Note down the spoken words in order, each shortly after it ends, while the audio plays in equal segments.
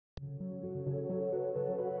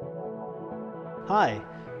Hi,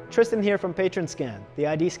 Tristan here from PatronScan, the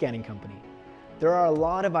ID scanning company. There are a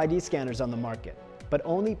lot of ID scanners on the market, but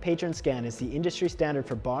only PatronScan is the industry standard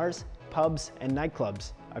for bars, pubs, and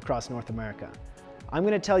nightclubs across North America. I'm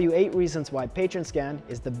going to tell you 8 reasons why PatronScan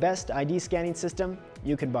is the best ID scanning system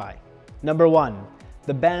you can buy. Number 1,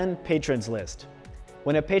 the banned patrons list.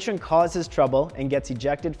 When a patron causes trouble and gets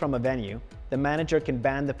ejected from a venue, the manager can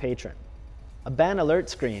ban the patron. A ban alert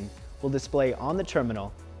screen will display on the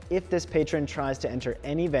terminal if this patron tries to enter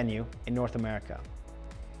any venue in North America.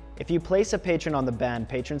 If you place a patron on the banned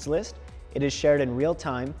patrons list, it is shared in real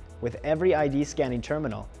time with every ID scanning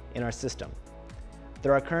terminal in our system.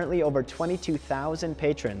 There are currently over 22,000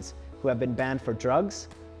 patrons who have been banned for drugs,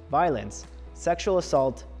 violence, sexual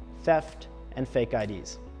assault, theft, and fake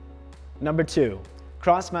IDs. Number 2,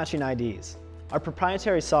 cross-matching IDs. Our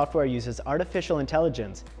proprietary software uses artificial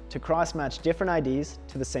intelligence to cross-match different IDs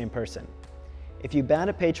to the same person. If you ban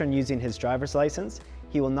a patron using his driver's license,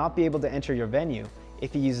 he will not be able to enter your venue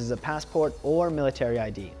if he uses a passport or military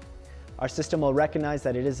ID. Our system will recognize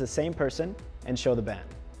that it is the same person and show the ban.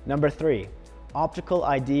 Number 3, optical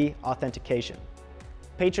ID authentication.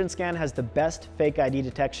 PatronScan has the best fake ID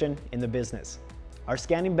detection in the business. Our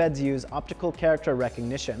scanning beds use optical character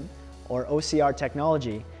recognition, or OCR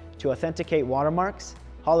technology, to authenticate watermarks,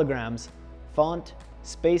 holograms, font,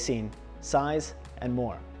 spacing, size, and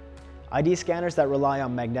more. ID scanners that rely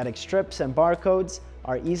on magnetic strips and barcodes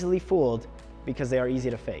are easily fooled because they are easy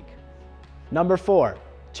to fake. Number 4,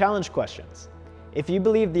 challenge questions. If you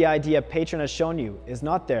believe the ID a patron has shown you is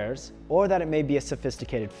not theirs, or that it may be a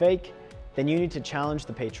sophisticated fake, then you need to challenge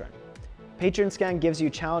the patron. PatronScan gives you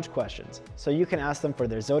challenge questions, so you can ask them for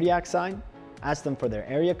their zodiac sign, ask them for their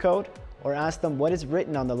area code, or ask them what is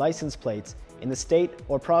written on the license plates in the state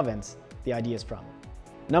or province the ID is from.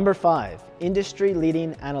 Number 5,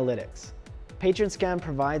 industry-leading analytics. PatronScan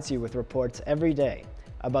provides you with reports every day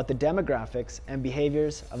about the demographics and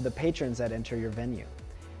behaviors of the patrons that enter your venue.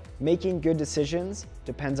 Making good decisions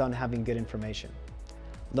depends on having good information.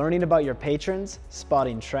 Learning about your patrons,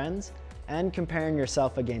 spotting trends, and comparing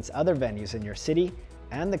yourself against other venues in your city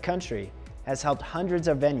and the country has helped hundreds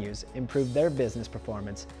of venues improve their business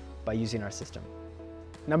performance by using our system.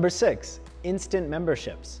 Number 6, instant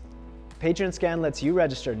memberships. PatronScan lets you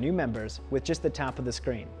register new members with just the tap of the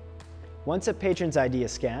screen. Once a patron's ID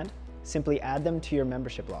is scanned, simply add them to your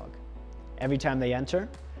membership log. Every time they enter,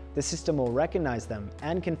 the system will recognize them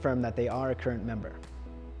and confirm that they are a current member.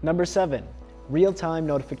 Number 7, real-time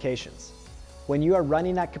notifications. When you are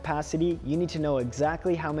running at capacity, you need to know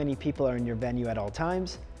exactly how many people are in your venue at all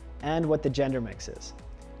times and what the gender mix is.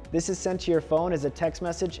 This is sent to your phone as a text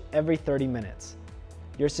message every 30 minutes.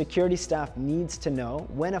 Your security staff needs to know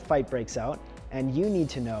when a fight breaks out, and you need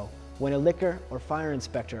to know when a liquor or fire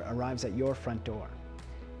inspector arrives at your front door.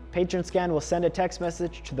 PatronScan will send a text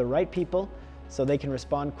message to the right people so they can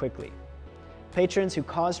respond quickly. Patrons who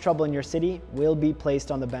cause trouble in your city will be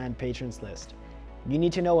placed on the banned patrons list. You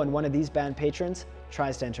need to know when one of these banned patrons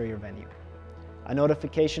tries to enter your venue. A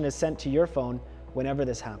notification is sent to your phone whenever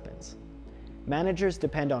this happens. Managers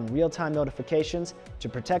depend on real-time notifications to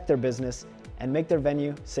protect their business and make their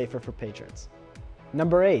venue safer for patrons.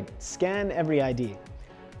 Number 8, scan every ID.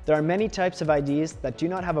 There are many types of IDs that do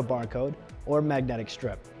not have a barcode or magnetic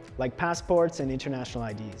strip, like passports and international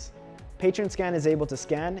IDs. PatronScan is able to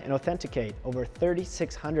scan and authenticate over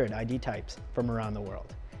 3,600 ID types from around the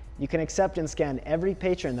world. You can accept and scan every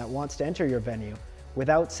patron that wants to enter your venue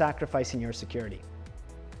without sacrificing your security.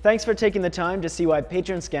 Thanks for taking the time to see why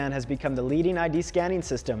PatronScan has become the leading ID scanning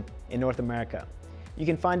system in North America. You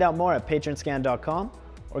can find out more at patronscan.com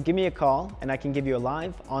or give me a call and I can give you a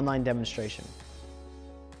live online demonstration.